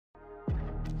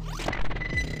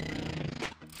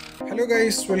Hello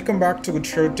guys, welcome back to Good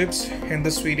Show Tips. In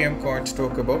this video I'm going to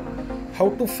talk about how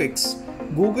to fix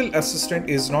Google Assistant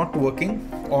is not working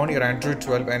on your Android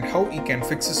 12 and how you can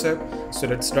fix this up. So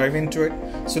let's dive into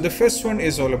it. So the first one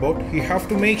is all about you have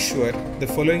to make sure the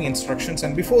following instructions,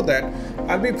 and before that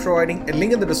I'll be providing a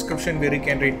link in the description where you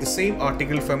can read the same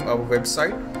article from our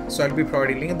website. So I'll be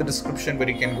providing a link in the description where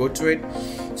you can go to it.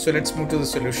 So let's move to the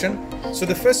solution. So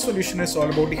the first solution is all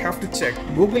about you have to check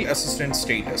Google Assistant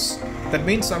status. That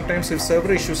means sometimes if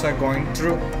server issues are going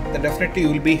through, then definitely you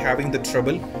will be having the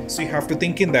trouble. So you have to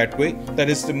think in that way. That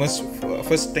is the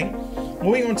first thing.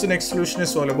 Moving on to the next solution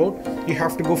is all about you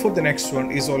have to go for the next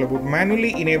one is all about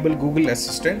manually enable Google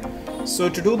Assistant. So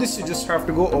to do this you just have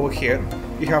to go over here.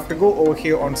 You have to go over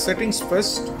here on settings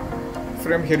first.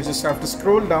 From here you just have to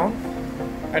scroll down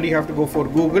and you have to go for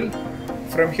Google.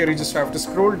 From here you just have to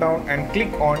scroll down and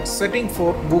click on setting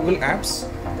for Google Apps.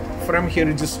 From here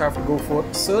you just have to go for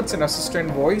search and assistant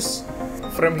voice.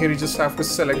 From here you just have to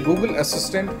select Google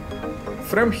Assistant.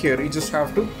 From here you just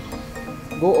have to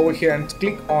go over here and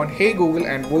click on Hey Google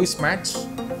and voice match.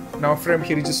 Now from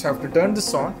here you just have to turn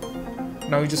this on.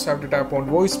 Now you just have to tap on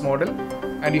voice model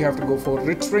and you have to go for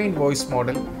Retrain voice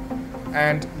model,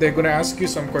 and they're gonna ask you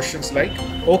some questions like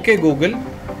okay Google,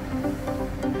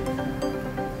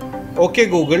 okay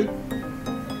Google,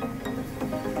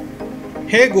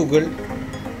 Hey Google,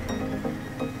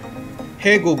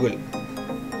 Hey Google,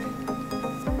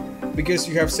 because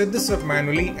you have set this up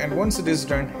manually, and once it is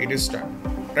done, it is done,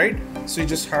 right? So you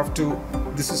just have to,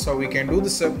 this is how we can do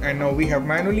this up, and now we have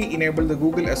manually enabled the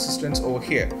Google Assistants over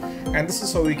here, and this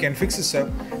is how we can fix this up.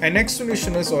 And next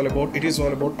solution is all about, it is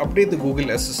all about update the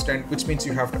Google Assistant, which means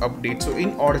you have to update. So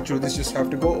in order to do this, you just have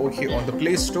to go over here on the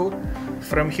Play Store.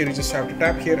 From here you just have to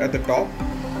tap here at the top.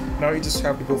 Now you just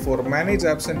have to go for manage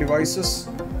apps and devices.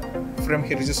 From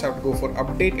here you just have to go for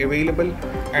update available,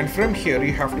 and from here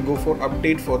you have to go for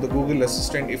update for the Google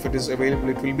Assistant. If it is available,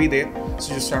 it will be there, so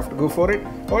you just have to go for it,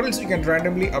 or else you can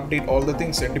randomly update all the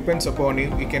things. It depends upon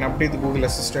you. You can update the Google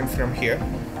Assistant from here.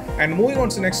 And moving on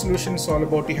to the next solution is all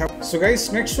about so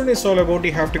guys, next one is all about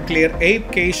you have to clear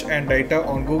app cache and data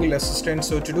on Google Assistant.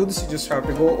 So to do this you just have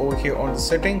to go over here on the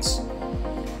settings.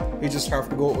 You just have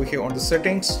to go over here on the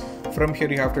settings. From here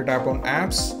you have to tap on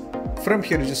apps. From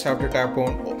here you just have to tap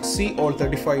on see all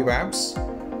 35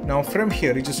 apps. Now from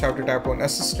here you just have to tap on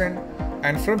assistant,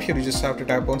 and from here you just have to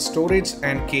tap on storage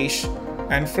and cache,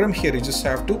 and from here you just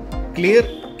have to clear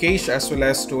cache as well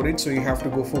as storage. So you have to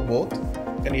go for both,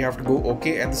 and you have to go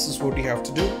okay, and this is what you have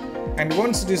to do. And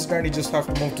once it is done, you just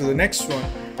have to move to the next one.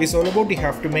 It's all about you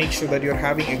have to make sure that you're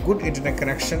having a good internet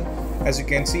connection. As you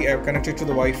can see, I have connected to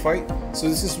the Wi-Fi, so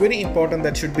this is very important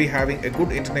that should be having a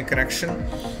good internet connection.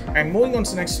 And moving on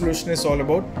to the next solution is all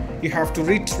about you have to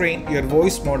retrain your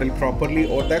voice model properly,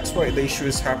 or that's why the issue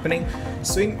is happening.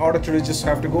 So in order to, you just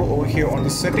have to go over here on the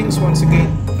settings once again.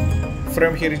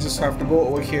 From here you just have to go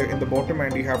over here in the bottom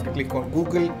and you have to click on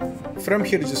Google. From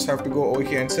here you just have to go over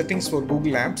here in settings for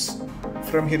Google Apps.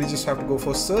 From here you just have to go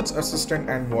for search assistant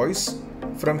and voice.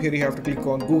 From here you have to click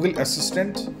on Google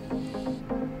Assistant.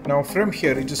 Now from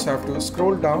here you just have to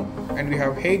scroll down and we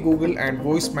have Hey Google and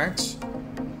voice match.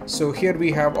 So here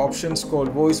we have options called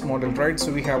voice model, right?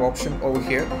 So we have option over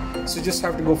here. So you just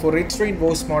have to go for retrain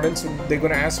voice model. So they're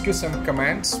going to ask you some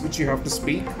commands which you have to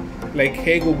speak, like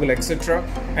Hey Google, etc.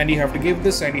 And you have to give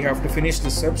this and you have to finish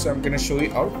this up. So I'm going to show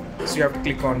you out. So you have to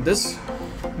click on this.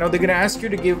 Now they're going to ask you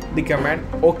to give the command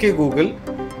okay Google,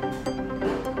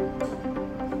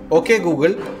 okay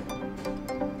Google,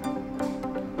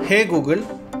 Hey Google,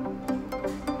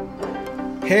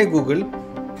 Hey Google.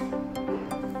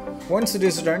 Once it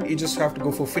is done, you just have to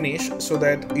go for finish so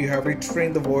that you have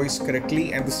retrained the voice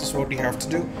correctly, and this is what you have to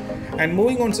do. And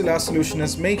moving on to the last solution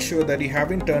is make sure that you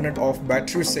haven't turned it off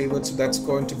battery saver, so that's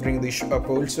going to bring the issue up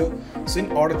also. So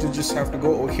in order to just have to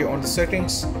go over here on the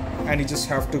settings and you just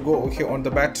have to go over here on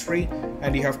the battery,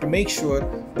 and you have to make sure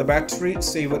the battery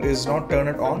saver is not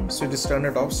turned on, so just turn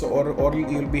it off, so or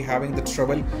you'll be having the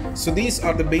trouble. So these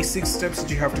are the basic steps that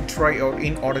you have to try out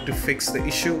in order to fix the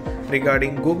issue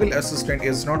regarding Google Assistant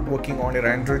is not working on your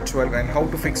Android 12 and how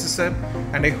to fix this up.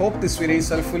 And I hope this video is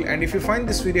helpful, and if you find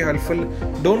this video helpful,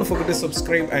 don't forget to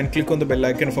subscribe and click on the bell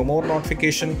icon for more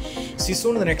notification. See you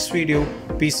soon in the next video.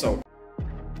 Peace out.